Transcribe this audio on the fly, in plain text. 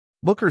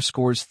Booker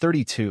scores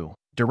 32,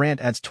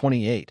 Durant adds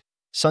 28.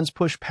 Suns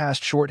push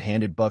past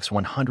short-handed Bucks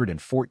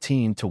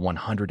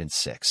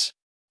 114-106.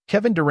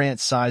 Kevin Durant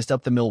sized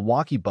up the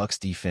Milwaukee Bucks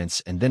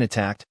defense and then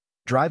attacked,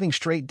 driving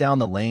straight down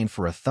the lane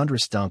for a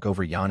thunderous dunk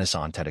over Giannis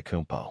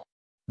Antetokounmpo.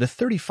 The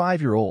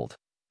 35-year-old,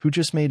 who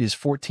just made his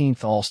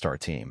 14th All-Star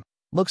team,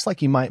 looks like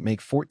he might make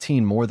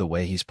 14 more the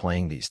way he's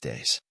playing these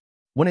days.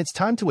 When it's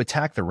time to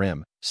attack the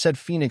rim, said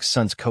Phoenix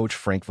Suns coach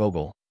Frank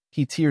Vogel,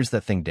 he tears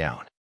that thing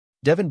down.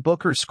 Devin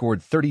Booker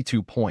scored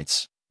 32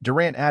 points.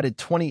 Durant added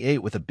 28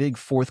 with a big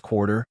fourth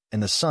quarter,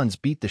 and the Suns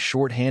beat the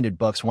short-handed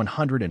Bucks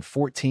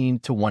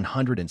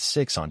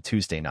 114-106 on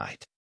Tuesday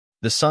night.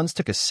 The Suns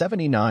took a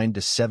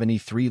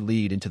 79-73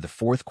 lead into the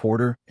fourth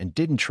quarter and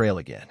didn't trail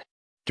again.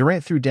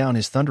 Durant threw down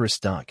his thunderous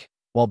dunk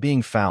while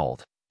being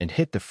fouled and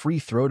hit the free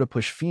throw to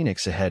push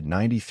Phoenix ahead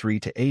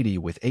 93-80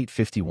 with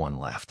 8:51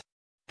 left.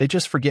 They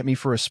just forget me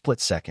for a split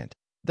second.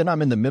 Then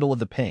I'm in the middle of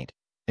the paint,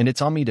 and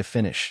it's on me to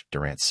finish,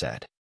 Durant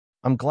said.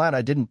 I'm glad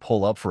I didn't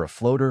pull up for a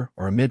floater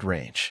or a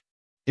mid-range.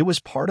 It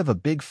was part of a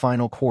big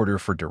final quarter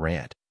for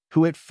Durant,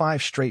 who hit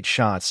 5 straight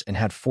shots and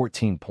had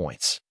 14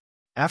 points.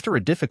 After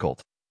a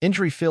difficult,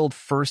 injury-filled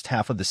first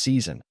half of the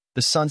season,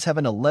 the Suns have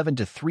an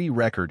 11-3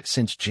 record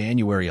since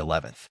January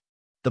 11th.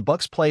 The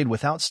Bucks played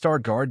without star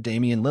guard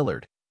Damian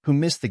Lillard, who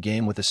missed the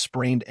game with a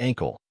sprained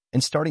ankle,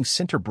 and starting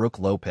center Brook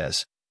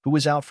Lopez, who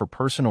was out for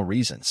personal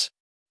reasons.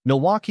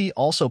 Milwaukee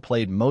also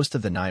played most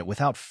of the night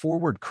without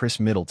forward Chris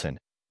Middleton,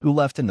 who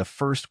left in the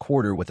first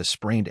quarter with a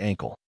sprained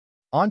ankle.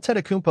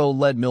 Antetokounmpo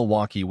led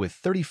Milwaukee with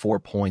 34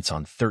 points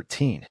on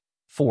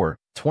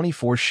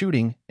 13-4-24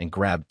 shooting and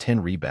grabbed 10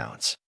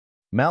 rebounds.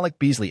 Malik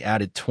Beasley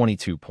added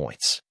 22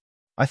 points.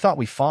 I thought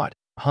we fought,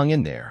 hung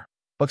in there,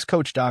 Bucks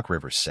coach Doc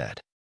Rivers said.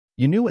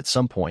 You knew at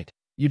some point,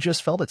 you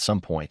just felt at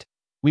some point,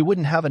 we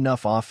wouldn't have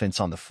enough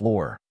offense on the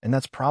floor, and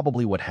that's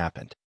probably what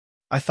happened.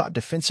 I thought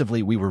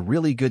defensively we were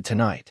really good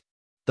tonight.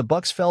 The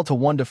Bucks fell to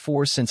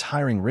 1-4 since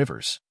hiring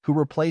Rivers, who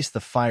replaced the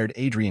fired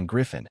Adrian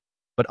Griffin,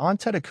 but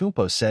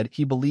Antetokounmpo said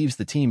he believes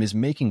the team is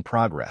making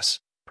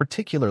progress,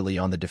 particularly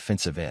on the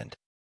defensive end.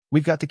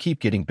 We've got to keep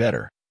getting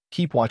better,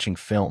 keep watching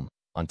film,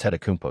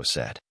 Antetokounmpo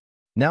said.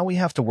 Now we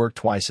have to work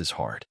twice as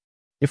hard.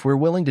 If we're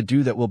willing to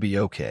do that, we'll be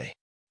okay.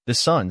 The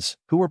Suns,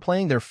 who were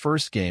playing their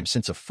first game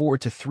since a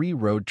 4-3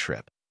 road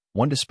trip,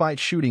 won despite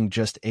shooting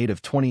just 8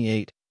 of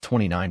 28,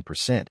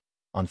 29%,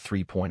 on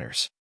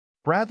three-pointers.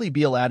 Bradley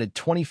Beal added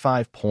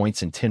 25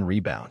 points and 10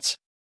 rebounds.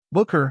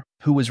 Booker,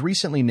 who was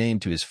recently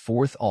named to his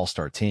 4th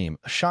All-Star team,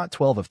 shot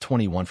 12 of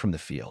 21 from the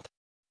field.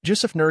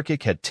 Jusuf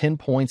Nurkic had 10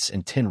 points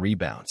and 10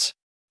 rebounds.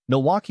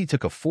 Milwaukee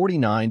took a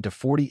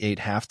 49-48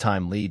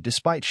 halftime lead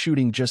despite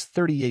shooting just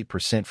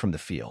 38% from the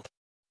field.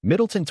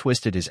 Middleton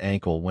twisted his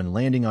ankle when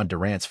landing on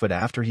Durant's foot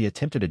after he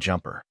attempted a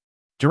jumper.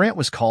 Durant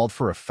was called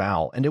for a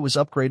foul, and it was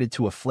upgraded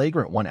to a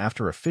flagrant one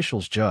after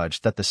officials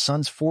judged that the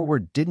Suns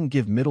forward didn't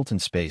give Middleton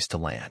space to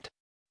land.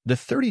 The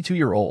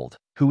 32-year-old,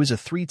 who is a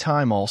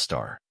 3-time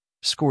All-Star,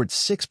 scored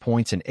 6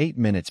 points in 8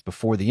 minutes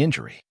before the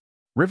injury.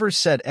 Rivers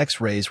said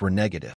X-rays were negative.